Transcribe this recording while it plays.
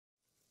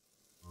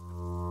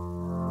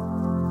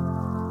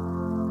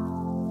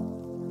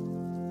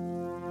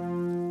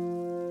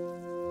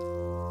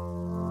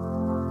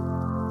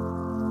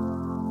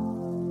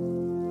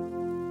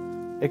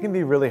It can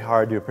be really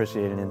hard to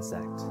appreciate an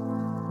insect.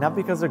 Not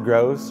because they're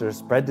gross or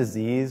spread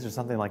disease or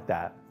something like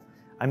that.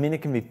 I mean,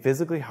 it can be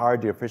physically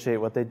hard to appreciate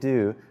what they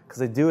do because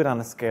they do it on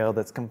a scale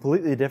that's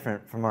completely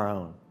different from our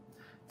own.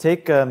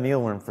 Take a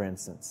mealworm, for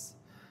instance.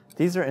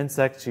 These are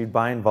insects you'd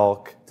buy in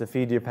bulk to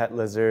feed your pet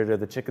lizard or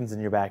the chickens in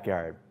your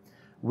backyard.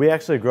 We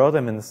actually grow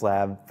them in this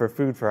lab for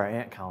food for our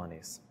ant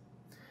colonies.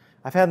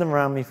 I've had them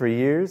around me for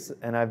years,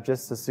 and I've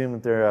just assumed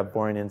that they're a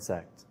boring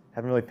insect.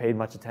 Haven't really paid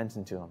much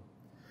attention to them.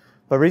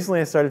 But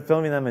recently I started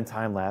filming them in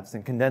time-lapse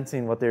and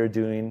condensing what they were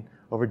doing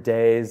over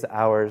days,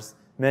 hours,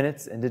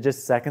 minutes, into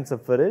just seconds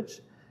of footage,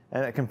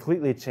 and it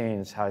completely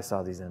changed how I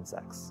saw these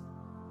insects.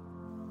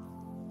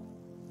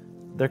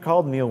 They're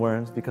called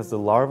mealworms because the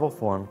larval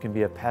form can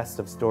be a pest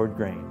of stored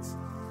grains.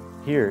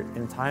 Here,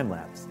 in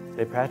time-lapse,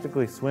 they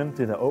practically swim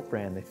through the oat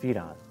bran they feed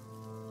on.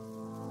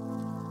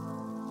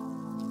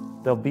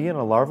 They'll be in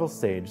a larval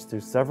stage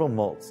through several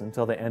molts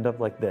until they end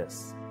up like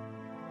this.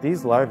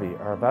 These larvae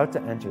are about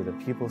to enter the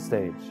pupal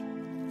stage.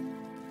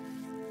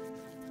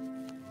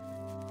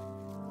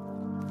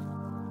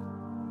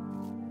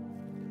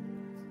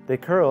 They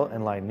curl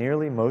and lie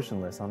nearly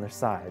motionless on their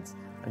sides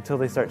until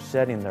they start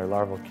shedding their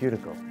larval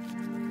cuticle.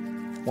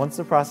 Once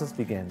the process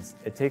begins,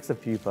 it takes a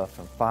pupa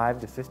from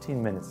 5 to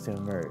 15 minutes to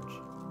emerge.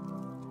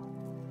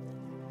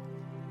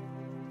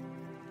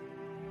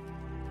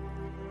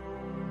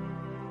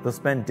 They'll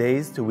spend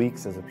days to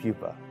weeks as a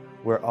pupa,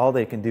 where all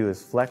they can do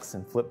is flex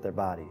and flip their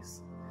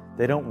bodies.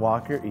 They don't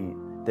walk or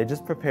eat, they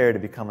just prepare to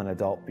become an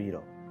adult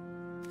beetle.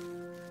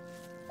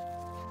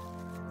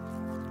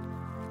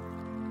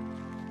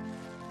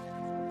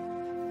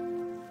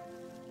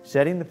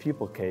 Shedding the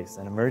pupal case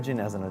and emerging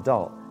as an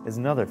adult is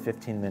another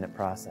 15-minute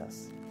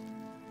process.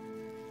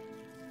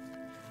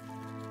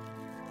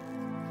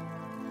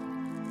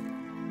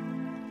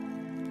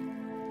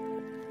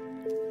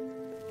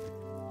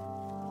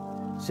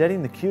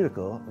 Shedding the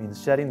cuticle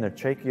means shedding their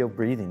tracheal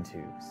breathing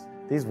tubes.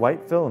 These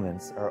white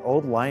filaments are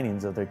old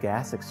linings of their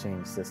gas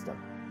exchange system.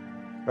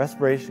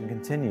 Respiration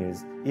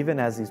continues even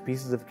as these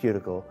pieces of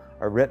cuticle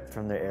are ripped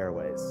from their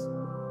airways.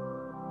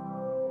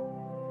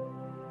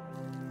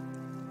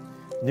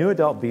 New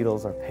adult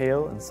beetles are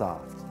pale and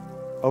soft.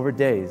 Over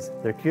days,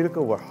 their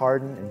cuticle will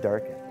harden and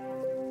darken.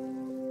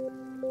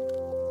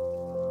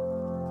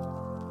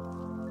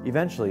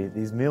 Eventually,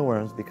 these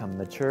mealworms become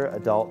mature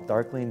adult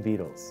darkling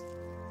beetles.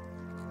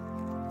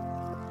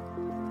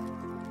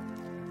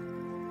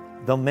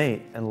 They'll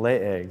mate and lay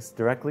eggs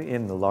directly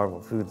in the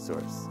larval food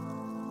source.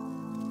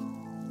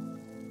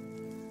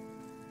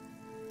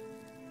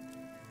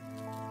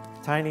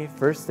 Tiny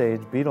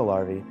first-stage beetle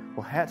larvae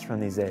will hatch from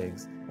these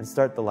eggs and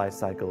start the life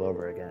cycle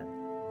over again.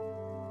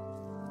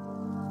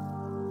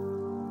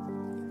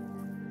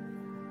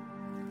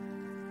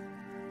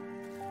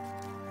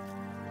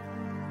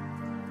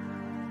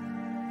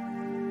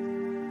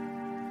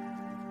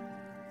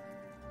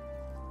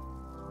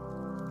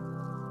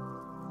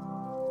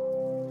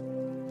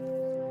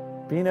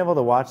 Being able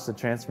to watch the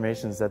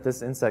transformations that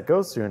this insect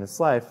goes through in its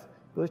life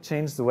really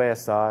changed the way I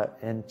saw it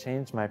and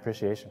changed my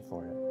appreciation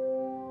for it.